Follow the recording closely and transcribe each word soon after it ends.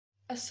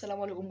अस्सलाम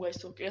वालेकुम गाइस।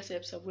 तो कैसे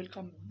आप सब,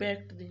 welcome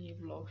back to the new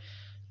blog.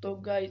 तो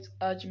गाइस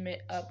आज मैं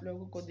आप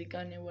लोगों को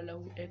दिखाने वाला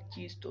हूँ एक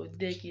चीज़, तो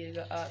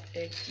देखिएगा आप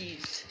एक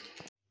चीज़।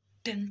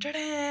 Ton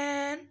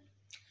ton.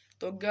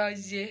 तो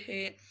गाइस ये है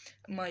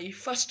my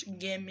first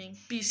gaming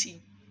PC.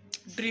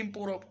 Dream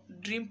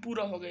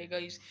पूरा हो गया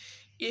गाइस।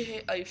 ये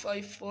है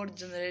i5 4th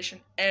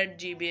generation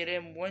 8 GB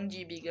RAM 1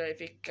 GB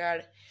graphic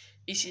card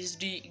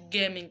SSD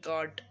gaming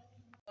card.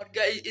 और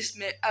गाइस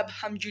इसमें अब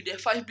हम GTA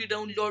 5 भी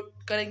डाउनलोड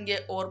करेंगे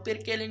और फिर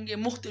खेलेंगे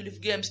मुख्तलिफ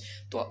गेम्स।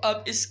 तो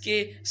अब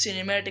इसके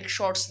सिनेमैटिक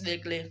शॉट्स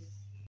देख लें।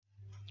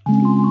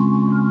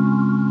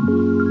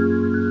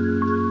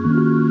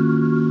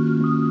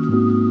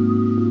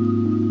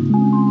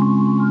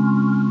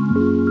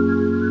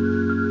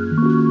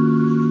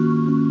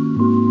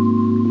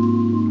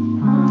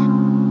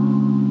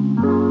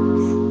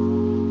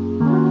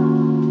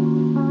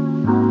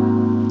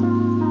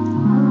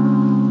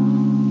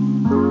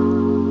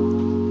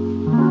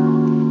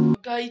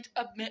 गाइस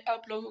अब मैं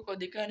आप लोगों को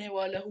दिखाने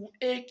वाला हूँ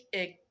एक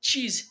एक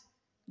चीज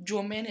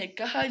जो मैंने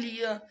कहाँ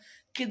लिया,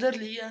 किधर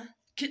लिया,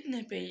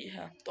 कितने पे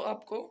लिया, तो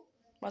आपको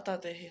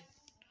बताते हैं।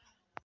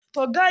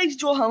 तो गाइस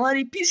जो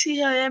हमारी पीसी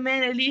है ये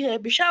मैंने ली है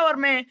पेशावर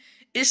में।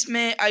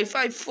 इसमें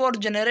i5 4th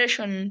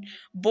जनरेशन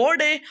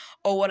बोर्ड है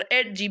और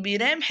 8 GB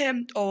रैम है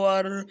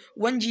और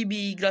 1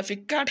 GB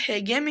ग्राफिक कार्ड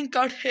है, गेमिंग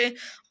कार्ड है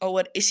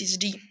और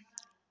SSD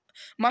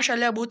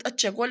माशाल्लाह बहुत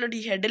अच्छा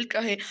क्वालिटी है, डेल का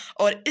है।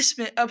 और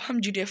इसमें अब हम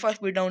GTA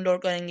 5 भी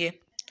डाउनलोड करेंगे।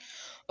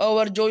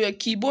 और जो ये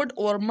कीबोर्ड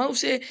और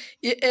माउस है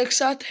ये एक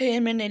साथ है,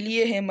 मैंने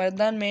लिए हैं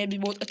मर्दान में, भी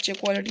बहुत अच्छे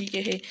क्वालिटी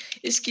के है।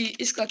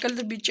 इसका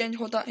कलर भी चेंज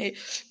होता है।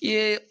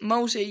 ये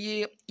माउस है,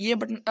 ये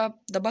बटन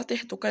आप दबाते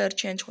हैं तो कलर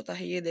चेंज होता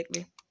है। ये देख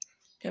लें,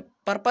 ये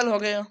पर्पल हो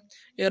गया,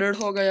 ये रेड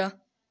हो गया,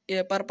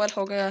 ये पर्पल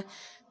हो गया,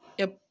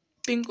 ये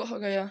पिंक हो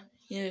गया,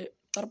 ये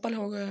पर्पल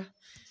हो गया।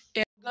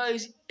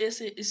 गाइस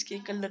ऐसे इसके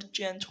कलर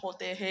चेंज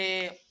होते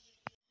हैं।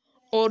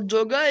 और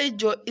जो गाइस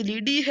जो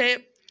LED है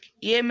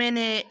ये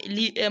मैंने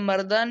ली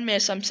मर्दान में,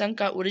 सैमसंग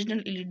का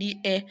ओरिजिनल LED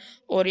है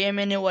और ये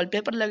मैंने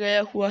वॉलपेपर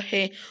लगाया हुआ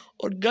है।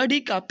 और गाड़ी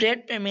का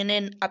प्लेट पे मैंने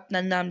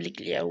अपना नाम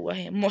लिख लिया हुआ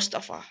है,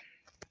 मुस्तफ़ा।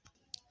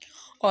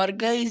 और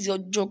गाइस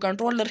जो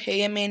कंट्रोलर है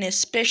ये मैंने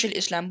स्पेशल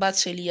इस्लामाबाद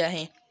से लिया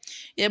है।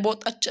 ये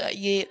बहुत अच्छा,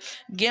 ये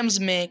गेम्स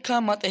में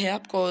काम आते हैं,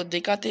 आपको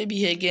दिखाते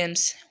भी है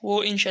गेम्स,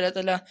 वो इंशाल्लाह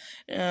ताला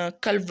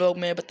कल व्लॉग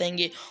में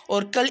बताएंगे।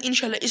 और कल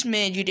इंशाल्लाह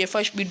इसमें GTA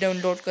 5 भी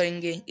डाउनलोड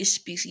करेंगे इस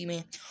पीसी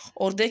में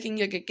और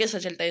देखेंगे कि कैसा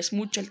चलता है,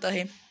 स्मूथ चलता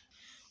है।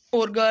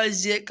 और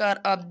गाइस ये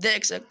कार आप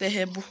देख सकते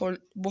हैं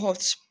बहुत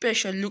बहुत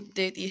स्पेशल लुक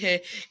देती है।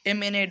 ये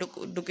मैंने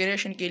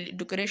डेकोरेशन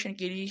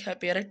के लिए यहाँ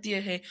पे रख दिया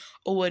है।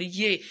 और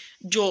ये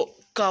जो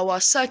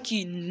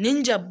कावासाकी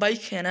निंजा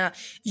बाइक है ना,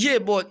 ये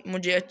बहुत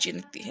मुझे अच्छी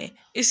लगती है।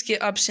 इसके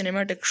आप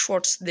सिनेमैटिक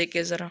शॉट्स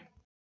देखे ज़रा।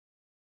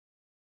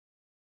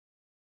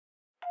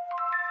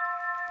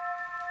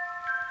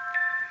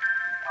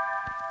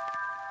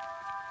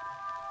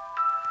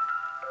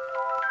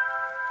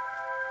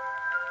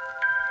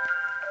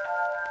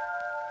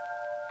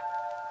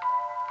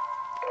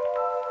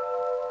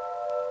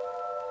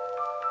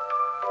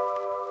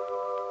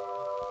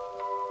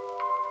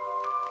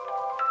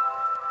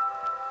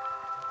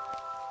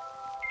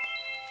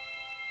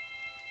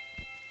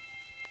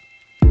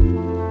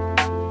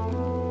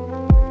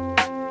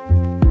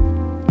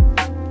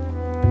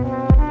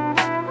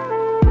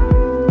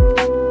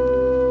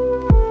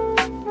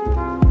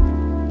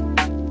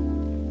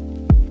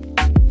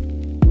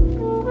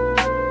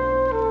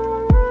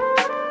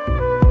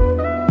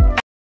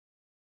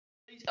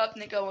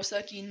 आपने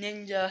कावासाकी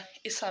निंजा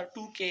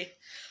SR2 के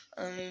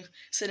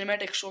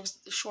सिनेमैटिक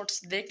शॉट्स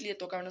देख लिए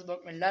तो कमेंट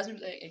बॉक्स में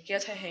लाजमी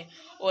कैसा है।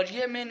 और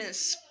ये मैंने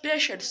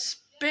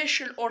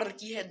स्पेशल ऑर्डर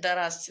की है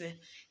दराज से,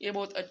 ये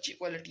बहुत अच्छी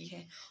क्वालिटी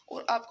है।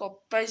 और आपको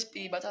प्राइस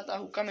भी बताता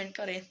हूँ, कमेंट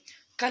करें,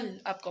 कल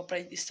आपको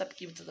प्राइस इस सब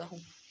की बताता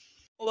हूँ।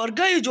 और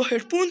गाइस जो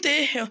हेडफोन थे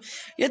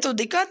ये तो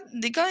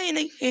दिखा ही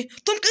नहीं है।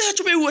 तुम कहाँ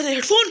छुपे हुए थे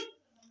हेडफोन,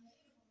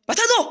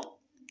 बता दो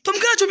तुम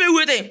कहाँ छुपे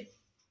हुए थे।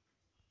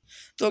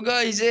 तो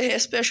गाइस ये है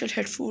स्पेशल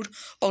हेडफोन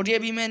और ये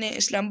भी मैंने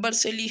इस्लामाबाद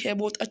से ली है,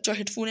 बहुत अच्छा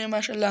हेडफोन है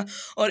माशाल्लाह।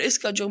 और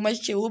इसका जो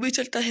माइक है वो भी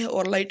चलता है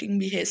और लाइटिंग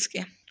भी है इसके।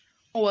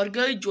 और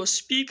गाइस जो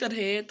स्पीकर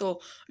है तो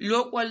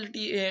लो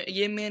क्वालिटी है,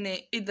 ये मैंने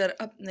इधर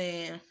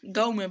अपने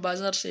गांव में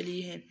बाज़ार से ली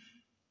है।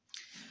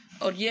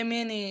 और ये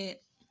मैंने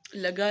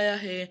लगाया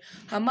है,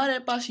 हमारे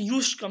पास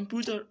यूज्ड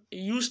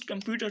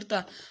कंप्यूटर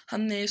था,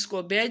 हमने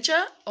इसको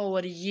बेचा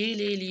और ये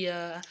ले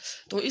लिया।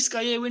 तो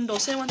इसका ये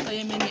Windows 7 था,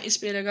 ये मैंने इस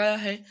पे लगाया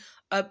है।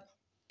 अब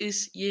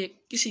ये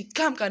किसी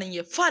काम का नहीं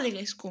है, फाड़ेगा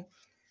इसको।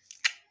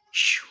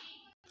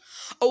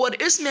 और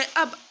इसमें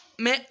अब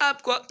मैं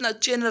आपको अपना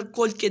चैनल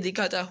खोल के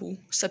दिखाता हूँ।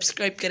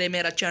 सब्सक्राइब करें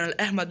मेरा चैनल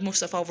अहमद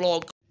मुस्तफ़ा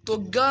व्लॉग। तो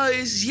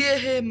गाइस ये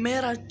है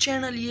मेरा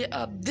चैनल, ये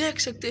आप देख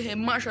सकते हैं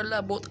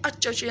माशाल्लाह बहुत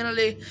अच्छा चैनल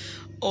है।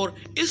 और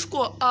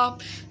इसको आप,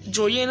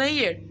 जो ये नहीं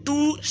है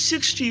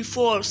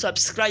 264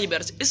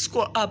 सब्सक्राइबर्स, इसको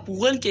आप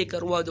 1K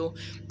करवा दो,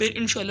 फिर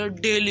इंशाल्लाह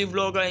डेली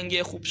व्लॉग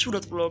आएंगे,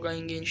 खूबसूरत व्लॉग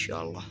आएंगे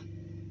इंशाल्लाह।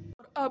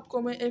 और आपको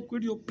मैं एक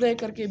वीडियो प्ले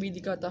करके भी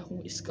दिखाता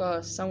हूँ इसका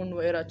साउंड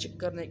वगैरह चेक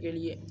करने के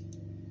लिए।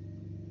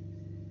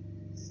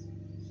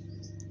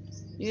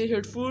 ये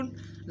हेडफोन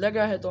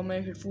लगा है तो मैं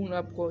हेडफोन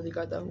आपको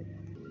दिखाता हूँ।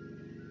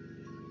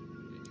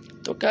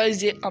 तो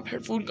गाइस ये आप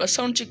हेडफोन का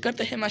साउंड चेक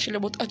करते हैं,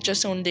 माशाल्लाह बहुत अच्छा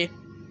साउंड दे,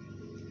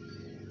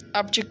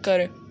 आप चेक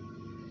करें।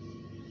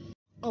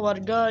 और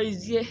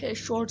गाइस ये है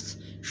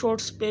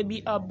शॉर्ट्स पे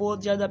भी आप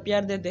बहुत ज़्यादा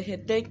प्यार देते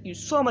हैं, thank you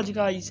so much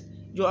guys,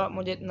 जो आप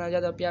मुझे इतना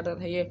ज़्यादा प्यार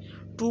देते हैं। ये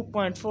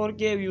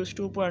 2.4K views,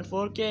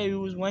 2.4K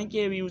views,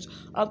 1K views.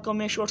 आपको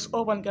मैं शॉर्ट्स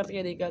ओपन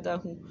करके दिखाता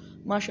हूँ,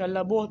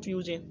 माशाल्लाह बहुत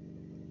व्यूज़ हैं,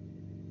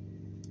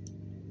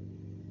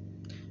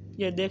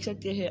 ये देख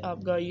सकते हैं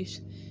आप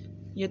गाइस।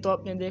 ये तो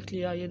आपने देख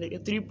लिया, ये देखिए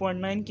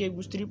 3.9K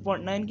views,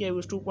 3.9K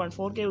views,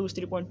 2.4K views,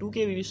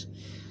 3.2K views.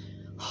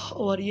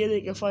 और ये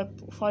देखिए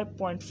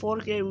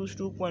 5.4K views,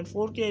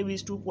 2.4K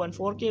views,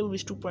 2.4K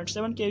views,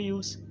 2.7K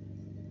views.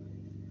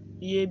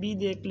 ये भी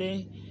देख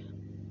लें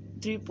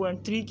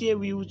 3.3K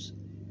व्यूज़,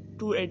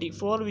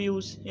 284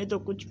 व्यूज़। ये तो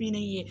कुछ भी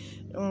नहीं है।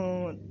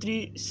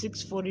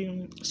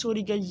 364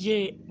 सॉरी का ये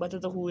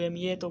बताता हुए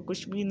ये तो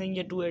कुछ भी नहीं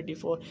है।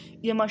 284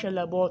 ये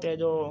माशाल्लाह बहुत है,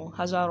 जो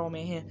हज़ारों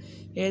में है।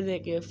 ये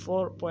देखिए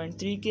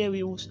 4.3K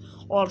व्यूज़।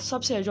 और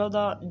सबसे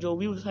ज़्यादा जो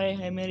व्यूज़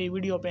है मेरी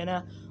वीडियो पे ना,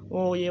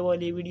 वो ये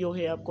वाली वीडियो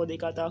है, आपको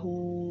दिखाता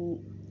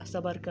हूँ।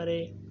 सब्र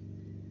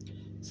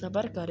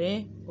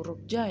करें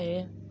रुक जाए,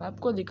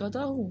 आपको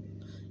दिखाता हूँ।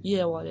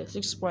 ये वाले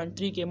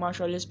 6.3K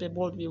माशाल्लाह, इस पे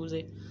बहुत व्यूज़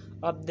है,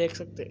 आप देख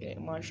सकते हैं।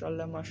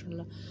 माशाल्लाह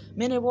माशाल्लाह,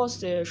 मैंने बहुत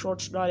से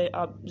शॉर्ट्स डाले,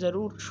 आप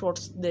ज़रूर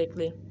शॉर्ट्स देख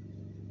लें।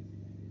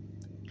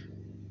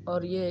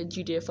 और ये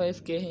GTA 5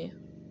 के हैं,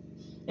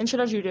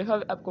 इंशाल्लाह GTA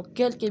 5 आपको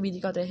खेल के भी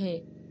दिखाते हैं।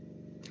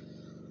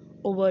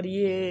 और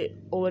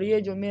ये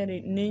जो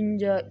मेरे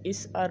निंजा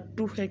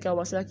SR2 है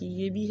कावासाकी,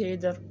 ये भी है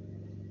इधर,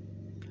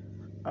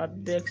 आप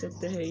देख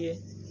सकते हैं। ये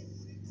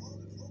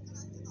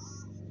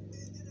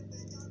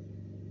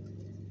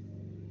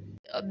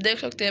अब देख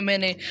सकते हैं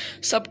मैंने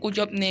सब कुछ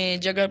अपने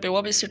जगह पे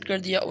वापस सेट कर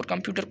दिया, और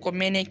कंप्यूटर को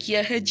मैंने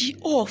किया है जी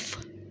ऑफ,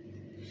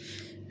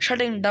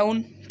 शटिंग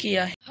डाउन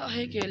किया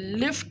है कि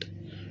लिफ्ट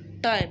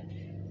टाइम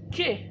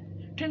के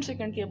 10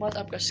 सेकंड के बाद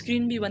आपका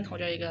स्क्रीन भी बंद हो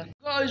जाएगा।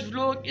 गाइस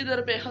व्लॉग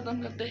इधर पे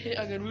ख़त्म करते हैं।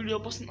 अगर वीडियो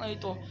पसंद आई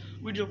तो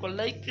वीडियो को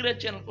लाइक करें,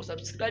 चैनल को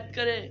सब्सक्राइब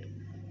करें।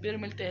 फिर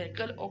मिलते हैं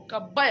कल, ओका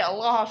बाय,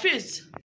 अल्लाह हाफिज़।